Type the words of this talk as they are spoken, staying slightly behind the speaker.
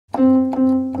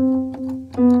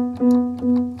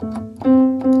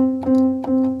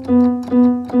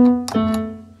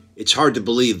It's hard to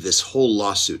believe this whole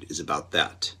lawsuit is about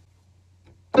that.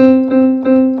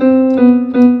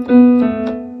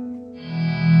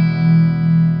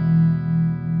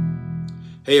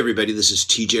 Hey everybody, this is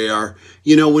TJR.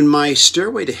 You know, when my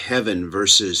Stairway to Heaven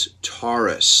versus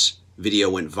Taurus video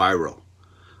went viral,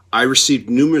 I received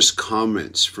numerous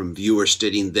comments from viewers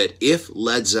stating that if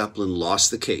Led Zeppelin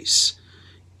lost the case,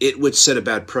 it would set a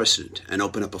bad precedent and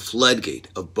open up a floodgate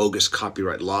of bogus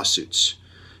copyright lawsuits.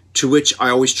 To which I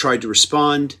always tried to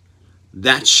respond,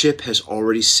 that ship has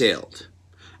already sailed,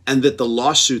 and that the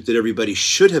lawsuit that everybody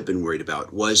should have been worried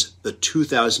about was the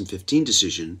 2015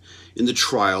 decision in the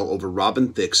trial over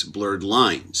Robin Thicke's Blurred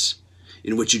Lines,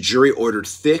 in which a jury ordered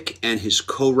Thicke and his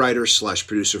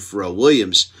co-writer/producer Pharrell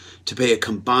Williams to pay a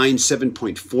combined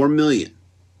 $7.4 million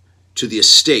to the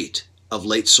estate of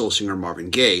late soul singer Marvin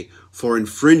Gaye for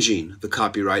infringing the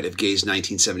copyright of Gaye's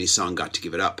 1970 song Got to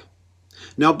Give It Up.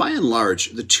 Now, by and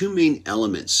large, the two main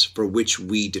elements for which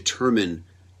we determine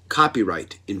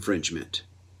copyright infringement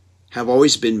have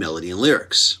always been melody and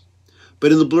lyrics.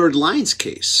 But in the Blurred Lines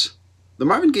case, the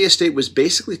Marvin Gaye estate was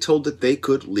basically told that they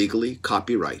could legally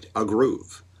copyright a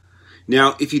groove.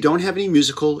 Now, if you don't have any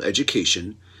musical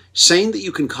education, saying that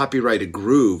you can copyright a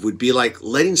groove would be like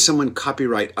letting someone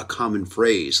copyright a common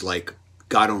phrase like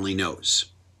God only knows.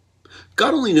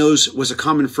 God only knows was a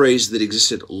common phrase that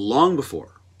existed long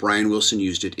before Brian Wilson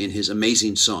used it in his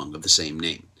amazing song of the same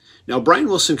name. Now, Brian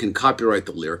Wilson can copyright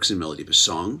the lyrics and melody of a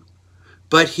song,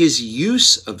 but his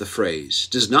use of the phrase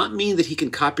does not mean that he can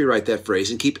copyright that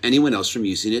phrase and keep anyone else from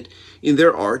using it in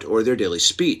their art or their daily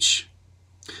speech.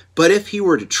 But if he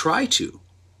were to try to,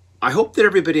 I hope that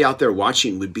everybody out there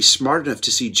watching would be smart enough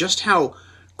to see just how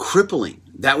crippling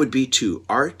that would be to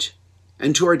art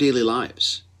and to our daily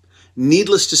lives.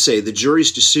 Needless to say, the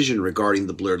jury's decision regarding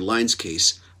the Blurred Lines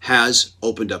case has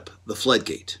opened up the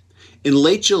floodgate. In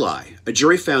late July, a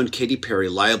jury found Katy Perry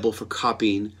liable for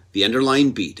copying the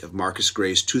underlying beat of Marcus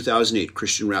Gray's 2008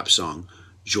 Christian rap song,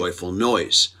 Joyful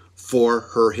Noise, for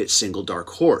her hit single Dark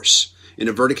Horse, in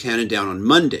a verdict handed down on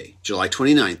Monday, July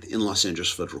 29th, in Los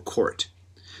Angeles federal court.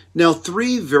 Now,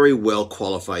 three very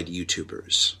well-qualified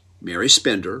YouTubers, Mary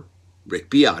Spender,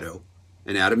 Rick Beato,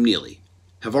 and Adam Neely,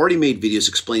 have already made videos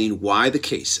explaining why the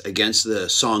case against the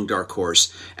song Dark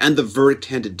Horse and the verdict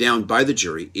handed down by the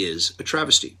jury is a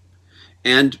travesty.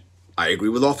 And I agree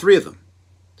with all three of them.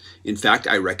 In fact,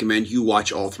 I recommend you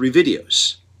watch all three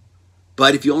videos.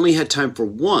 But if you only had time for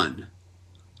one,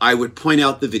 I would point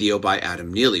out the video by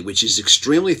Adam Neely, which is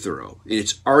extremely thorough in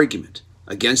its argument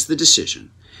against the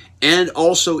decision and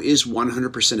also is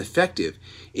 100% effective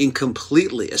in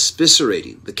completely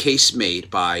eviscerating the case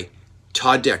made by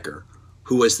Todd Decker,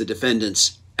 who was the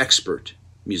defendant's expert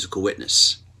musical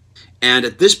witness. And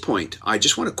at this point, I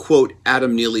just want to quote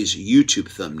Adam Neely's YouTube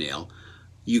thumbnail,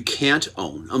 "You can't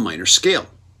own a minor scale."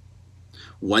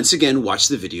 Once again, watch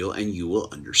the video and you will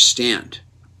understand.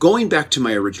 Going back to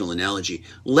my original analogy,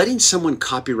 letting someone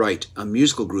copyright a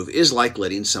musical groove is like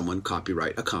letting someone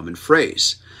copyright a common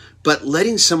phrase. But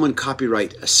letting someone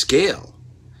copyright a scale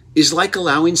is like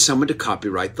allowing someone to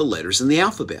copyright the letters in the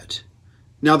alphabet.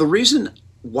 Now, the reason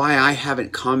why I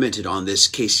haven't commented on this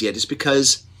case yet is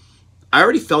because I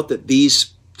already felt that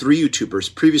these three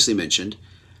YouTubers previously mentioned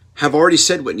have already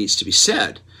said what needs to be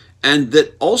said, and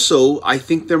that also I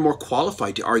think they're more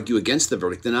qualified to argue against the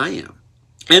verdict than I am.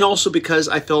 And also because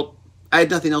I felt I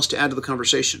had nothing else to add to the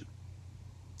conversation.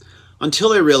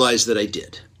 Until I realized that I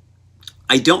did.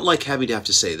 I don't like having to have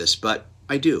to say this, but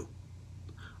I do.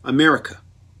 America,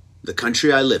 the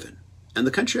country I live in, and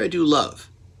the country I do love,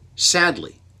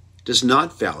 sadly, does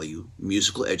not value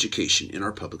musical education in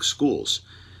our public schools.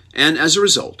 And as a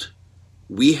result,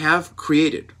 we have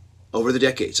created, over the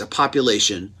decades, a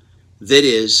population that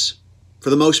is, for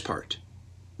the most part,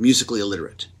 musically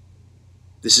illiterate.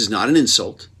 This is not an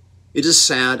insult. It is a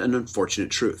sad and unfortunate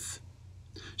truth.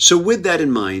 So with that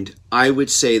in mind, I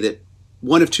would say that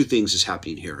one of two things is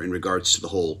happening here in regards to the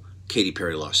whole Katy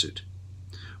Perry lawsuit.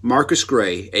 Marcus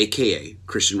Gray, aka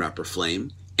Christian rapper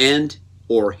Flame, and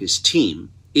or his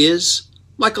team is,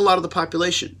 like a lot of the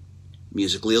population,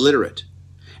 musically illiterate,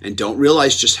 and don't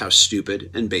realize just how stupid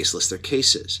and baseless their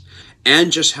case is,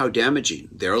 and just how damaging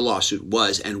their lawsuit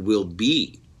was and will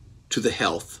be to the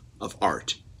health of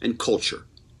art and culture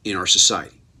in our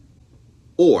society.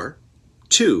 Or,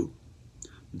 two,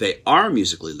 they are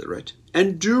musically literate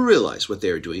and do realize what they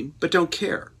are doing, but don't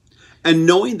care. And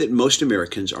knowing that most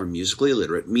Americans are musically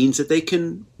illiterate means that they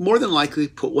can more than likely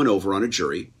put one over on a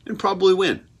jury and probably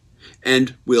win,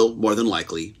 and will more than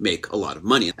likely make a lot of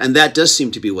money. And that does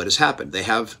seem to be what has happened. They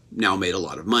have now made a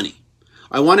lot of money.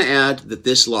 I want to add that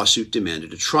this lawsuit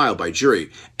demanded a trial by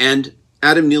jury, and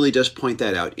Adam Neely does point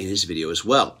that out in his video as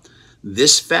well.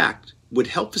 This fact would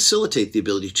help facilitate the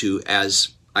ability to,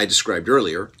 as I described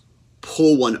earlier,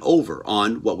 pull one over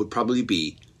on what would probably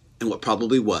be, and what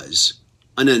probably was,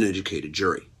 an uneducated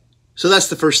jury. So that's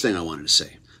the first thing I wanted to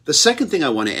say. The second thing I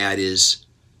want to add is,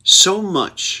 so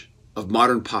much of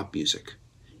modern pop music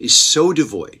is so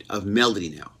devoid of melody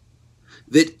now,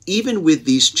 that even with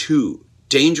these two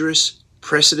dangerous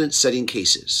precedent-setting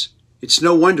cases, it's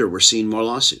no wonder we're seeing more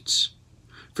lawsuits.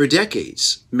 For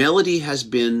decades, melody has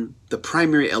been the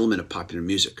primary element of popular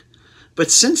music.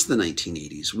 But since the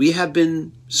 1980s, we have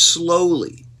been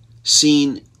slowly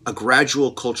seeing a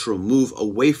gradual cultural move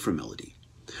away from melody,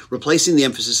 replacing the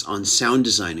emphasis on sound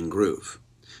design and groove.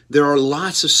 There are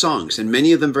lots of songs, and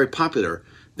many of them very popular,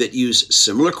 that use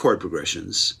similar chord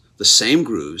progressions, the same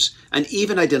grooves, and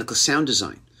even identical sound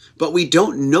design. But we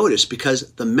don't notice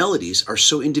because the melodies are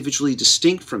so individually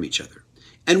distinct from each other.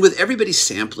 And with everybody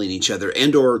sampling each other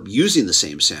and or using the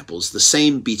same samples, the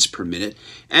same beats per minute,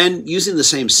 and using the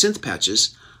same synth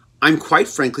patches, I'm quite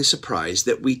frankly surprised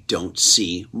that we don't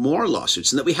see more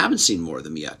lawsuits and that we haven't seen more of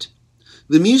them yet.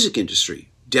 The music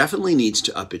industry definitely needs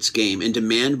to up its game and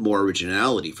demand more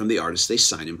originality from the artists they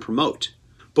sign and promote.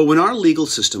 But when our legal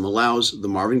system allows the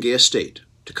Marvin Gaye estate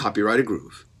to copyright a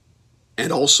groove,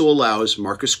 and also allows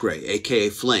Marcus Gray, aka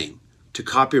Flame, to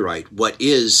copyright what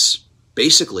is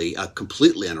basically a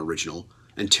completely unoriginal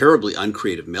and terribly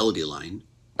uncreative melody line,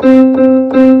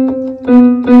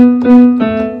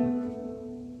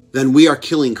 then we are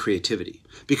killing creativity.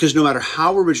 Because no matter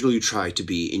how original you try to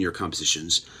be in your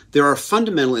compositions, there are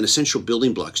fundamental and essential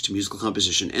building blocks to musical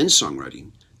composition and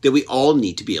songwriting that we all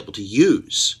need to be able to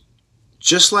use.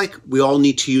 Just like we all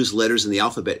need to use letters in the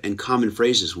alphabet and common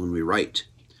phrases when we write.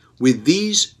 With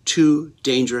these two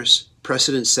dangerous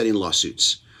precedent-setting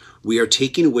lawsuits, we are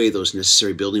taking away those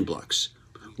necessary building blocks.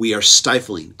 We are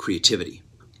stifling creativity.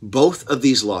 Both of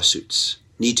these lawsuits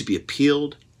need to be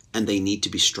appealed and they need to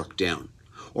be struck down.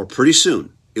 Or pretty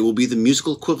soon, it will be the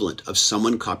musical equivalent of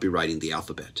someone copywriting the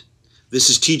alphabet. This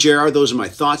is TJR. Those are my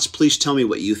thoughts. Please tell me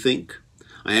what you think.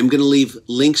 I am going to leave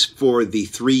links for the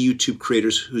 3 YouTube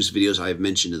creators whose videos I have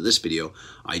mentioned in this video.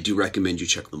 I do recommend you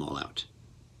check them all out.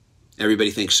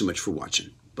 Everybody, thanks so much for watching.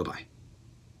 Bye-bye.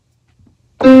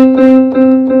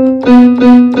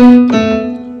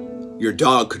 Your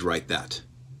dog could write that.